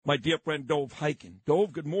my dear friend Dov Hikind.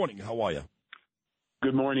 Dov, good morning. How are you?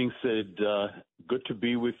 Good morning, Sid. Good to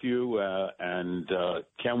be with you, and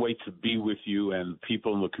can't wait to be with you and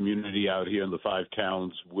people in the community out here in the 5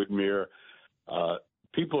 towns, Woodmere.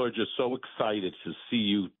 People are just so excited to see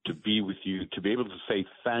you, to be with you, to be able to say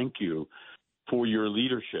thank you for your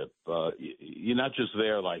leadership. You're not just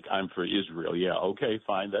there like, I'm for Israel. Yeah, okay,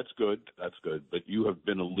 fine, that's good. But you have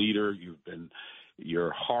been a leader.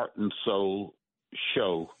 Your heart and soul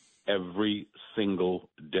show every single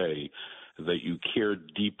day that you care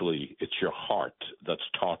deeply. It's your heart that's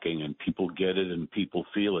talking, and people get it and people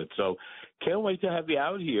feel it. So can't wait to have you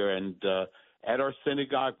out here and at our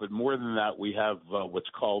synagogue. But more than that, we have what's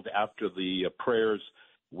called, after the prayers,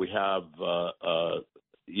 we have, our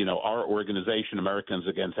organization, Americans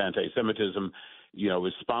Against Anti-Semitism,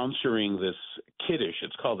 is sponsoring this Kiddush.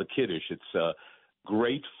 It's called the Kiddush. It's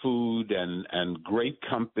great food and great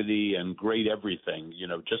company and great everything,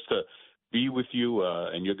 just to be with you,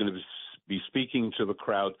 and you're going to be speaking to the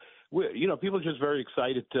crowd. People are just very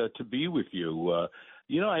excited to be with you.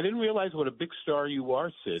 I didn't realize what a big star you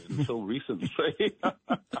are, Sid, until recently.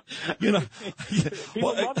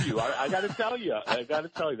 People love you. I got to tell you.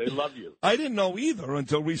 They love you. I didn't know either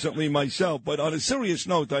until recently myself. But on a serious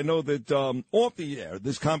note, I know that off the air,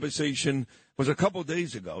 this conversation was a couple of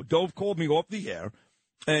days ago. Dov called me off the air,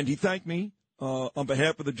 and he thanked me on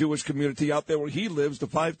behalf of the Jewish community out there where he lives, the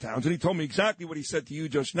 5 towns. And he told me exactly what he said to you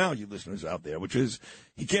just now, you listeners out there, which is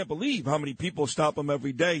he can't believe how many people stop him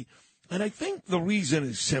every day. And I think the reason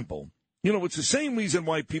is simple. It's the same reason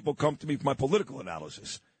why people come to me for my political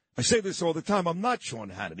analysis. I say this all the time. I'm not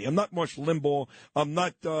Sean Hannity. I'm not Rush Limbaugh. I'm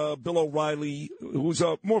not Bill O'Reilly, who's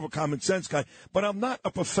more of a common sense guy. But I'm not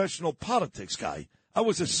a professional politics guy. I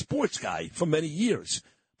was a sports guy for many years.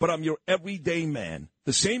 But I'm your everyday man.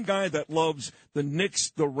 The same guy that loves the Knicks,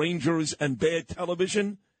 the Rangers, and bad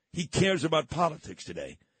television. He cares about politics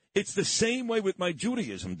today. It's the same way with my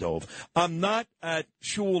Judaism, Dov. I'm not at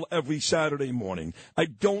shul every Saturday morning. I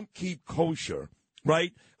don't keep kosher,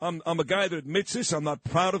 right? I'm a guy that admits this. I'm not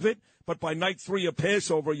proud of it. But by night 3 of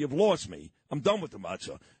Passover, you've lost me. I'm done with the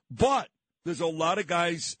matzah. But there's a lot of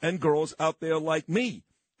guys and girls out there like me.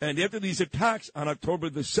 And after these attacks on October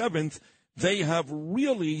the 7th, they have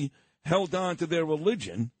really held on to their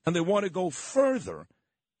religion, and they want to go further.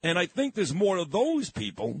 And I think there's more of those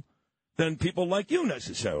people than people like you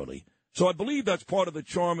necessarily. So I believe that's part of the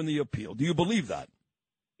charm and the appeal. Do you believe that?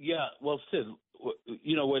 Yeah, well, Sid,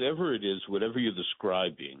 whatever it is, whatever you're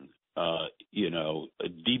describing,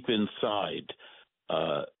 deep inside,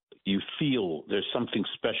 you feel there's something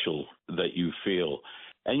special that you feel.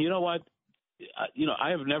 And you know what?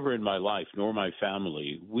 I have never in my life, nor my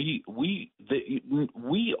family, we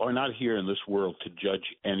are not here in this world to judge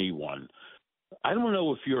anyone. I don't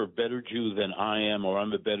know if you're a better Jew than I am, or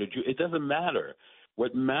I'm a better Jew. It doesn't matter.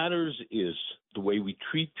 What matters is the way we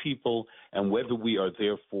treat people and whether we are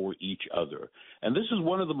there for each other. And this is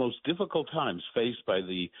one of the most difficult times faced by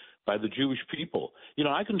the Jewish people.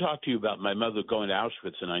 I can talk to you about my mother going to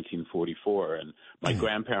Auschwitz in 1944 and my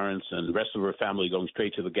grandparents and the rest of her family going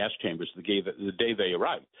straight to the gas chambers the day they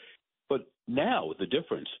arrived. But now the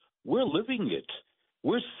difference, we're living it.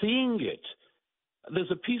 We're seeing it.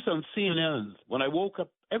 There's a piece on CNN. When I woke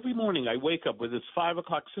up, every morning I wake up, whether it's 5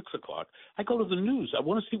 o'clock, 6 o'clock, I go to the news. I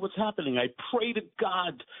want to see what's happening. I pray to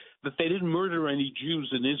God that they didn't murder any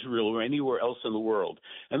Jews in Israel or anywhere else in the world.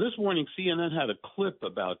 And this morning, CNN had a clip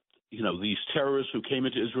about, these terrorists who came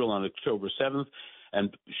into Israel on October 7th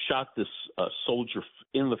and shot this soldier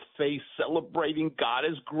in the face, celebrating God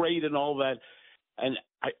is great and all that. And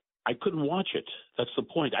I couldn't watch it. That's the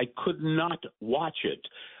point. I could not watch it.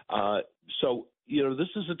 This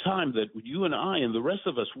is a time that you and I and the rest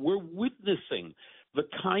of us, we're witnessing the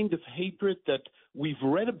kind of hatred that we've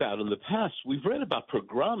read about in the past. We've read about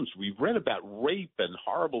pogroms. We've read about rape and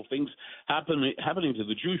horrible things happening to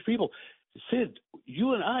the Jewish people. Sid,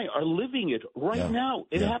 you and I are living it right now.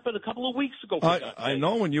 It happened a couple of weeks ago. I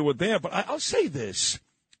know when you were there, but I'll say this.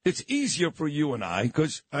 It's easier for you and I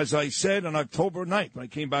because, as I said on October 9th when I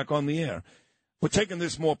came back on the air, we're taking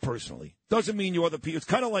this more personally. Doesn't mean you other people. It's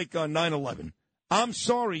kind of like 9/11. I'm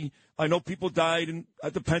sorry. I know people died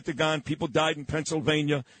at the Pentagon. People died in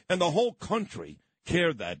Pennsylvania. And the whole country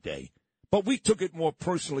cared that day. But we took it more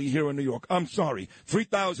personally here in New York. I'm sorry.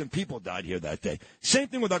 3,000 people died here that day. Same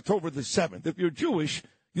thing with October the 7th. If you're Jewish,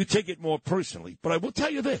 you take it more personally. But I will tell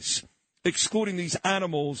you this, excluding these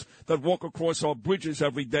animals that walk across our bridges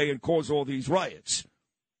every day and cause all these riots.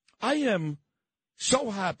 I am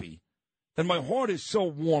so happy, and my heart is so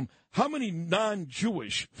warm, how many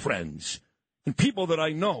non-Jewish friends and people that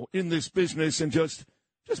I know in this business and just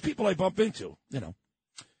people I bump into,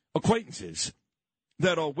 acquaintances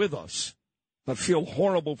that are with us, that feel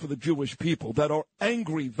horrible for the Jewish people, that are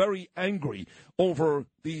angry, very angry over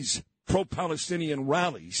these pro-Palestinian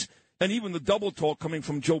rallies, and even the double talk coming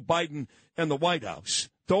from Joe Biden and the White House.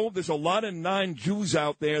 Dov, there's a lot of non-Jews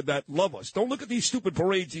out there that love us. Don't look at these stupid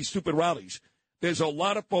parades, these stupid rallies. There's a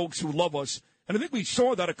lot of folks who love us. And I think we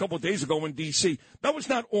saw that a couple of days ago in D.C. That was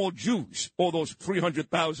not all Jews, all those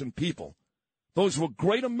 300,000 people. Those were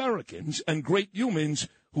great Americans and great humans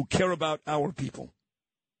who care about our people.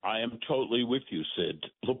 I am totally with you, Sid.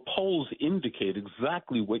 The polls indicate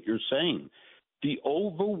exactly what you're saying. The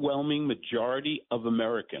overwhelming majority of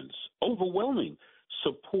Americans, overwhelming,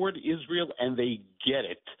 support Israel, and they get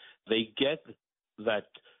it. They get that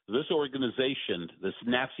this organization, this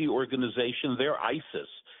Nazi organization, they're ISIS.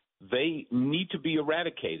 They need to be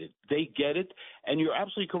eradicated. They get it, and you're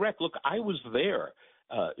absolutely correct. Look, I was there.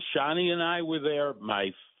 Shani and I were there.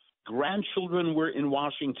 My grandchildren were in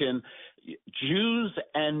Washington, Jews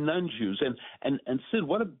and non-Jews. And Sid,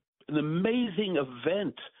 what an amazing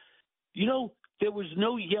event. You know, there was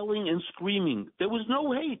no yelling and screaming. There was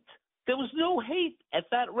no hate. There was no hate at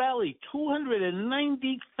that rally.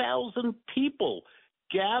 290,000 people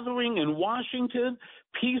gathering in Washington,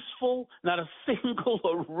 peaceful, not a single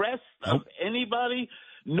arrest of anybody,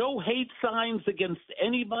 no hate signs against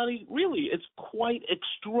anybody. Really, it's quite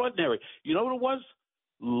extraordinary. You know what it was?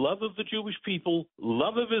 Love of the Jewish people,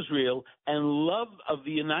 love of Israel, and love of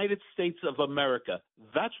the United States of America.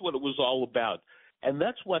 That's what it was all about. And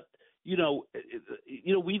that's what, we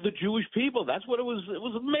the Jewish people, that's what it was. It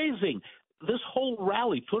was amazing. This whole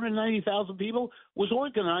rally, 290,000 people, was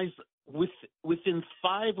organized within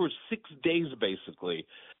 5 or 6 days, basically.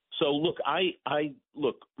 So look,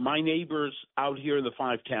 look, my neighbors out here in the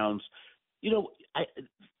 5 towns,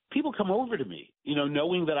 people come over to me,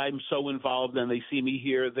 knowing that I'm so involved, and they see me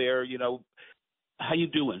here, there, how you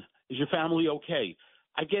doing? Is your family okay?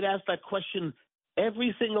 I get asked that question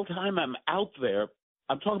every single time I'm out there.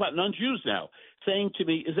 I'm talking about non-Jews now, saying to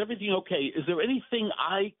me, is everything okay? Is there anything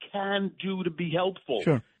I can do to be helpful?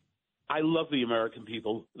 Sure. I love the American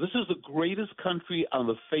people. This is the greatest country on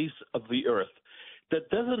the face of the earth. That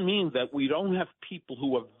doesn't mean that we don't have people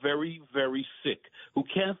who are very, very sick, who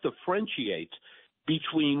can't differentiate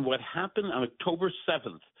between what happened on October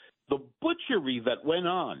 7th, the butchery that went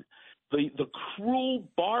on, the cruel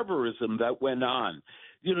barbarism that went on,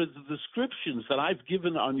 the descriptions that I've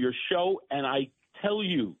given on your show, and I tell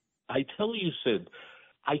you, Sid,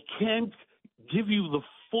 I can't give you the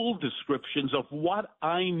full descriptions of what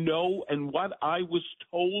I know and what I was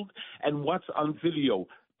told and what's on video,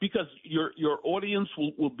 because your audience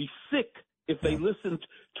will be sick if they listened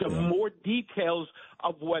to more details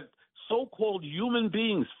of what so-called human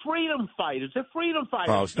beings, freedom fighters, they're freedom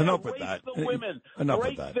fighters. Oh, enough with that. The women,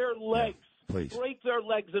 break their legs, please. Break their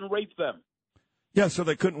legs and rape them. Yeah, so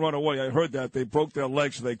they couldn't run away. I heard that. They broke their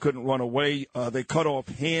legs so they couldn't run away. They cut off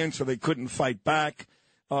hands so they couldn't fight back.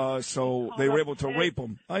 So they were able to rape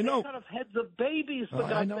them. I know. They cut off heads of babies, for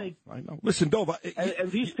God's sake. I know. Listen, Dov.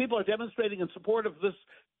 And these people are demonstrating in support of this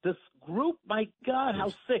group. My God, how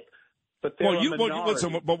sick. But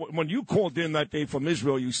listen, but when you called in that day from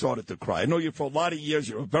Israel, you started to cry. I know you for a lot of years.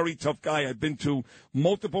 You're a very tough guy. I've been to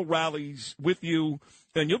multiple rallies with you,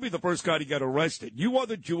 and you'll be the first guy to get arrested. You are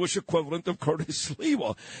the Jewish equivalent of Curtis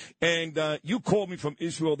Lewa. And you called me from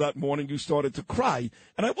Israel that morning. You started to cry.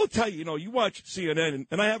 And I will tell you, you watch CNN,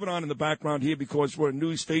 and I have it on in the background here because we're a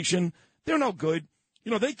news station. They're no good.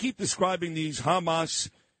 They keep describing these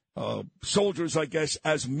Hamas soldiers, I guess,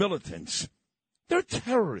 as militants. They're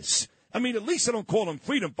terrorists. I mean, at least they don't call them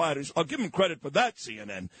freedom fighters. I'll give them credit for that,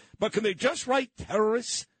 CNN. But can they just write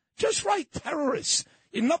terrorists? Just write terrorists.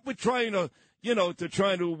 Enough with trying to,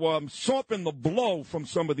 soften the blow from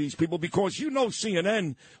some of these people, because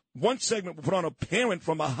CNN, one segment will put on a parent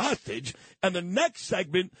from a hostage, and the next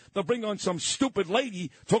segment they'll bring on some stupid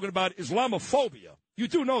lady talking about Islamophobia. You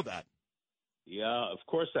do know that. Yeah, of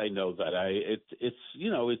course I know that.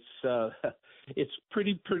 It's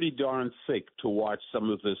pretty darn sick to watch some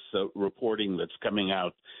of this reporting that's coming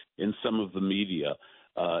out in some of the media.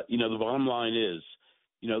 The bottom line is,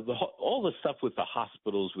 all the stuff with the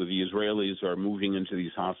hospitals, where the Israelis are moving into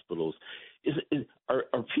these hospitals,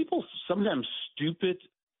 are people sometimes stupid?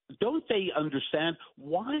 Don't they understand?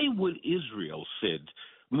 Why would Israel, Sid,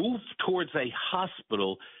 move towards a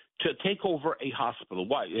hospital to take over a hospital?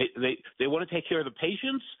 Why? They want to take care of the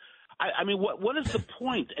patients? I mean, what is the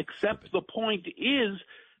point? Except the point is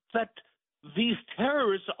that these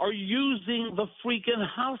terrorists are using the freaking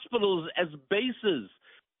hospitals as bases.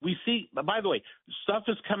 We see, by the way, stuff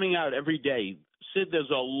is coming out every day. Sid, there's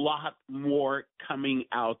a lot more coming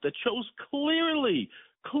out that shows clearly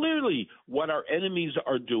clearly what our enemies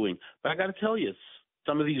are doing. But I got to tell you,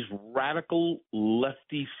 some of these radical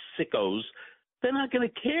lefty sickos, they're not going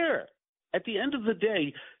to care. At the end of the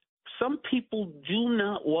day, some people do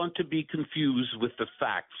not want to be confused with the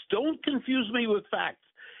facts. Don't confuse me with facts.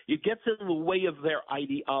 It gets in the way of their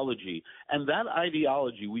ideology. And that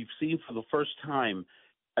ideology we've seen for the first time,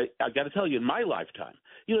 I got to tell you, in my lifetime.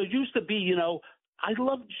 It used to be, I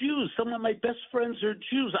love Jews. Some of my best friends are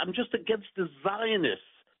Jews. I'm just against the Zionists.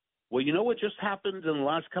 Well, you know what just happened in the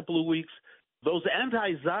last couple of weeks? Those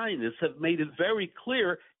anti-Zionists have made it very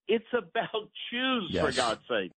clear it's about Jews, yes. for God's sake.